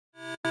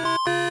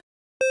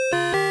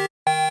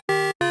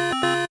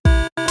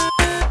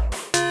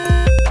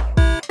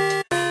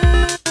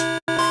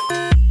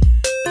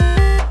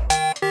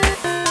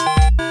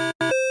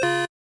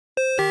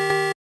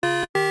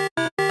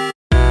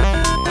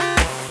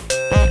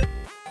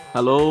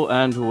Hello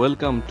and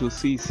welcome to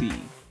CC.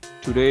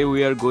 Today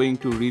we are going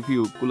to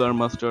review Cooler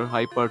Master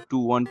Hyper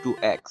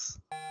 212X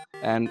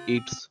and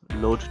its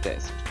load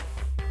test.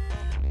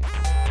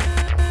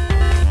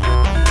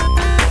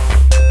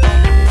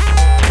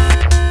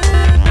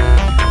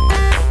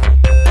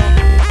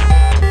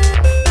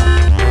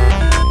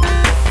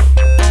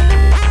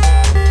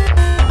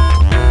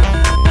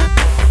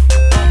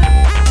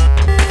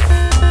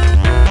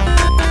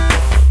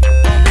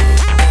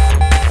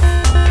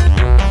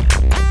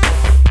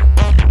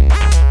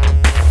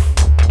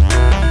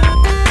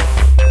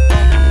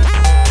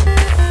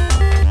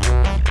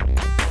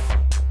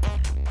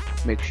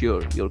 Make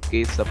sure your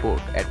case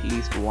support at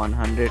least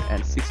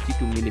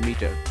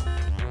 162mm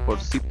for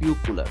CPU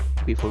cooler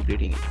before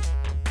getting it.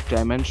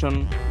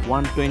 Dimension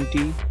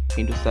 120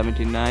 x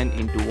 79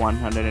 x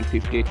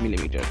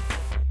 158mm.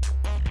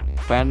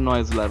 Fan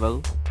noise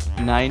level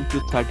 9 to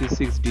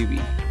 36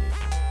 dB.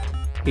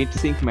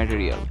 Heatsink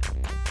material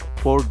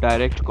 4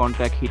 direct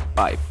contact heat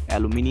pipe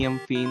aluminum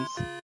fins.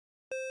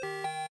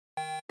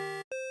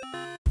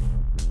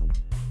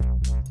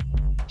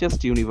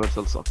 Just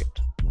universal socket.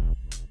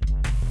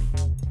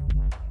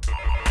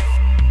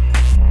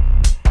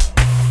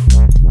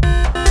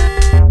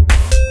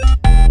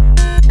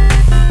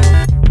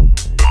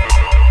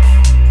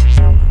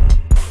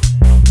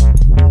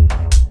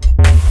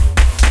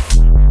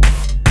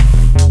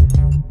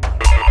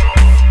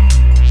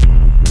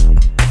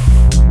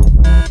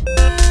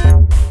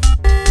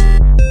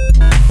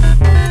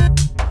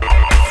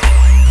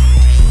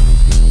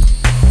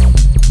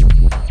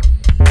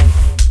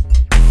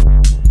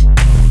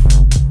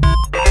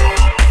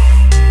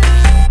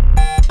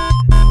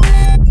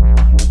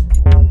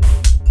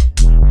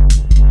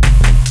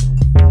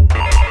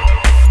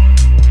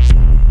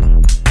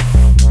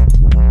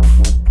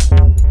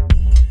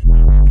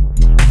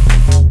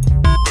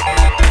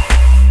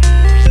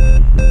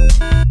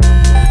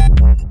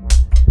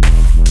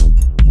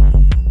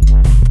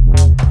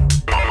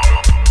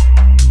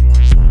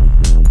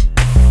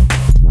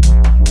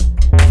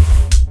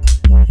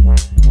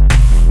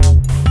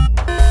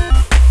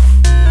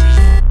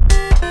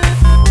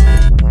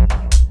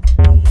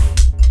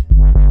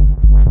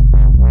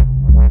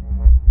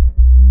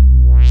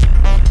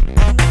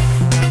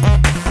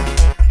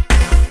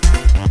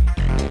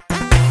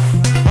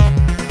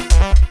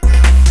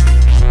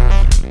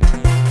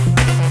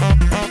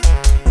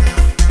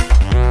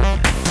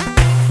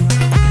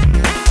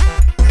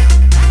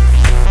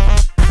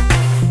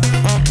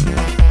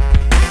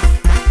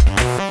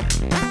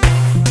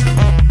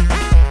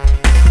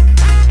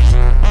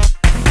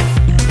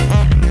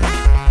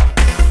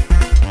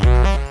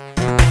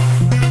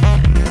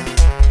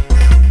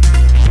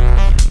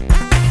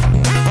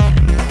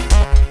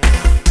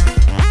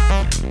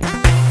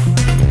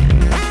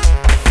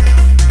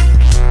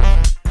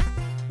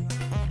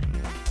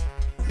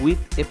 With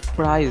a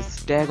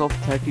price tag of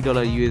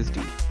 $30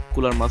 USD,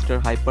 Cooler Master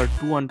Hyper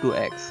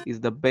 212X is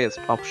the best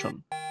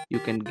option you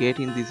can get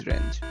in this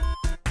range.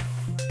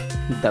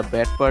 The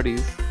bad part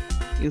is,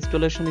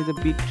 installation is a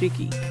bit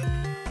tricky.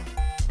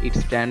 It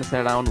stands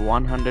around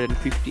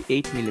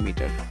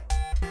 158mm.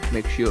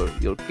 Make sure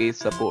your case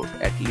support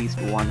at least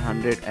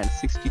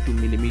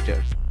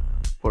 162mm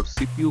for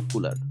CPU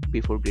cooler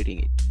before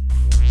getting it.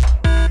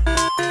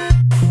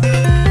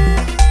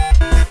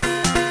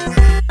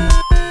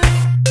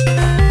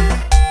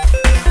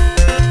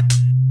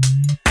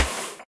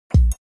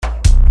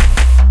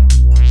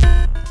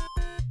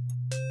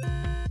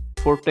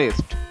 For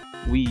test,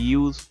 we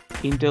use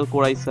Intel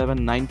Core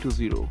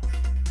i7-920,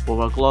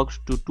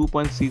 overclocked to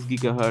 2.6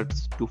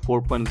 GHz to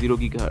 4.0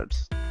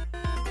 GHz.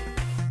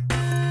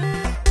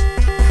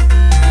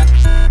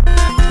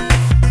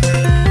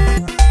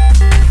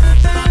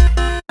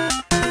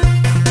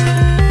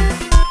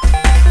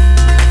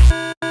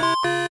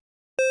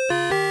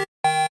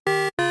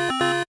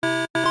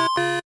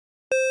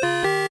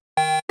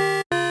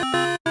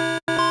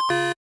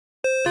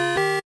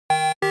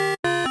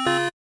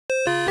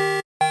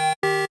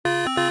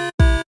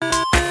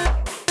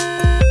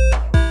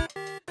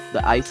 The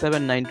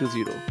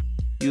i7-920,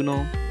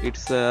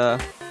 it's a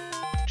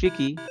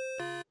tricky,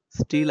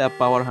 still a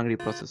power-hungry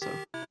processor.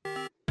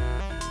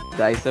 The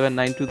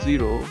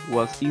i7-920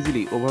 was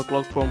easily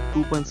overclocked from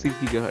 2.6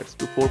 GHz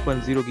to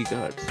 4.0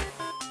 GHz,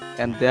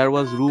 and there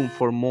was room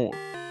for more.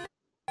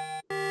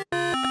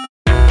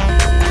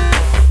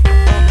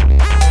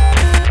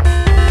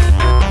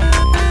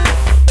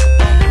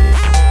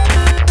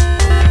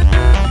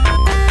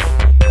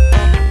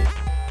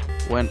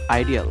 When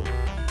ideal,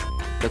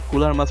 the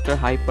Cooler Master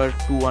Hyper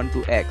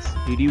 212X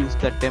reduced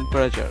the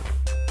temperature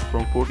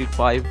from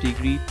 45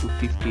 degree to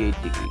 58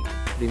 degree.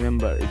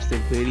 Remember, it's a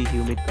very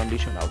humid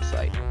condition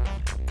outside,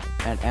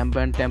 and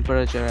ambient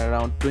temperature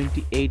around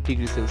 28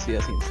 degrees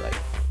Celsius inside.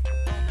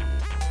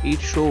 It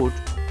showed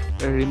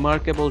a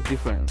remarkable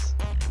difference.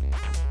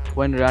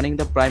 When running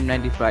the Prime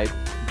 95,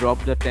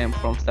 dropped the temp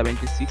from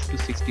 76 to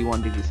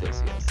 61 degrees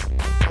Celsius.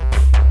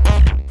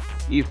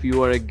 If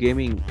you are a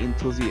gaming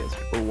enthusiast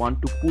or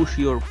want to push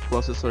your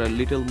processor a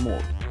little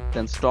more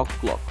than stock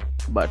clock,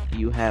 but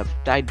you have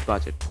tight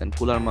budget, then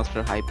Cooler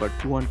Master Hyper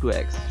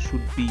 212X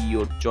should be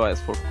your choice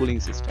for cooling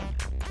system.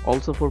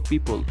 Also for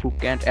people who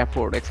can't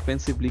afford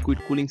expensive liquid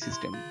cooling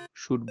system,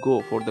 should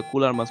go for the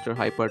Cooler Master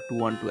Hyper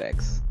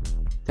 212X.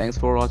 Thanks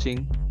for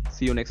watching.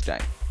 See you next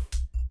time.